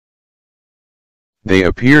They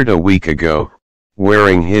appeared a week ago,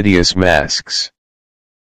 wearing hideous masks.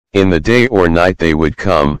 In the day or night they would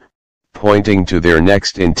come, pointing to their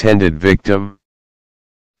next intended victim.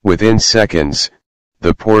 Within seconds,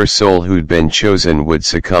 the poor soul who'd been chosen would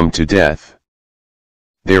succumb to death.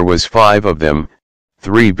 There was 5 of them,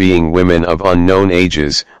 3 being women of unknown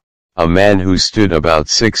ages, a man who stood about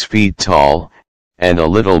 6 feet tall, and a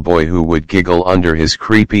little boy who would giggle under his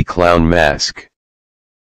creepy clown mask.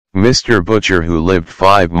 Mr. Butcher, who lived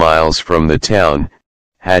 5 miles from the town,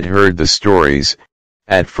 had heard the stories,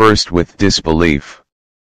 at first with disbelief.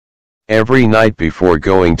 Every night before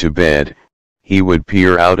going to bed, he would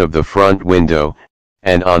peer out of the front window,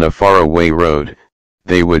 and on a faraway road,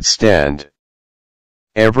 they would stand.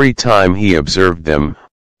 Every time he observed them,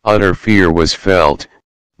 utter fear was felt,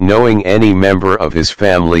 knowing any member of his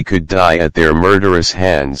family could die at their murderous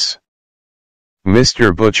hands.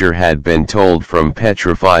 Mr. Butcher had been told from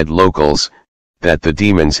petrified locals, that the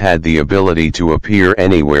demons had the ability to appear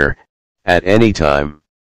anywhere, at any time.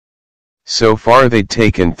 So far they'd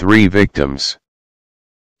taken 3 victims.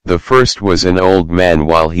 The first was an old man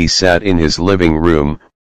while he sat in his living room,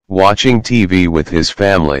 watching TV with his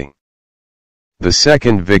family. The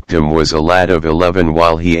second victim was a lad of 11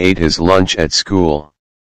 while he ate his lunch at school.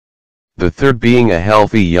 The third being a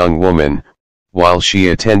healthy young woman, while she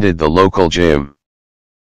attended the local gym.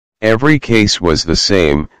 Every case was the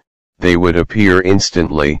same, they would appear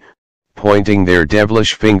instantly, pointing their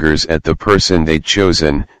devilish fingers at the person they'd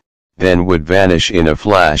chosen, then would vanish in a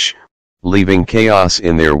flash, leaving chaos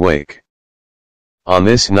in their wake. On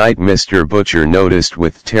this night Mr. Butcher noticed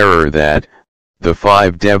with terror that, the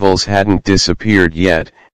 5 devils hadn't disappeared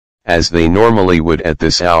yet, as they normally would at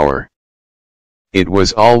this hour. It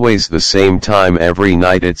was always the same time every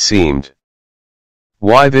night it seemed.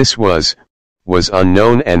 Why this was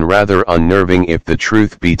unknown and rather unnerving if the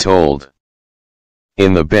truth be told.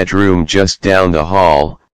 In the bedroom just down the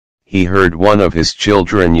hall, he heard one of his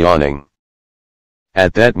children yawning.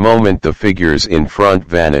 At that moment the figures in front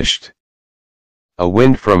vanished. A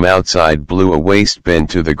wind from outside blew a waistband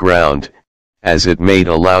to the ground, as it made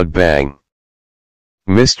a loud bang.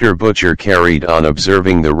 Mr. Butcher carried on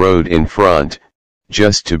observing the road in front,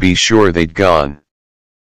 just to be sure they'd gone.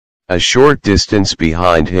 A short distance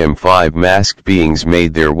behind him 5 masked beings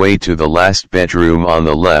made their way to the last bedroom on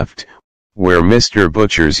the left, where Mr.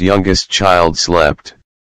 Butcher's youngest child slept.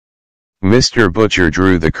 Mr. Butcher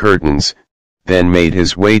drew the curtains, then made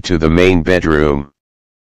his way to the main bedroom.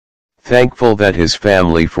 Thankful that his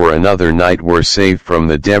family for another night were safe from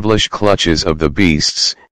the devilish clutches of the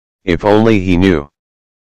beasts, if only he knew.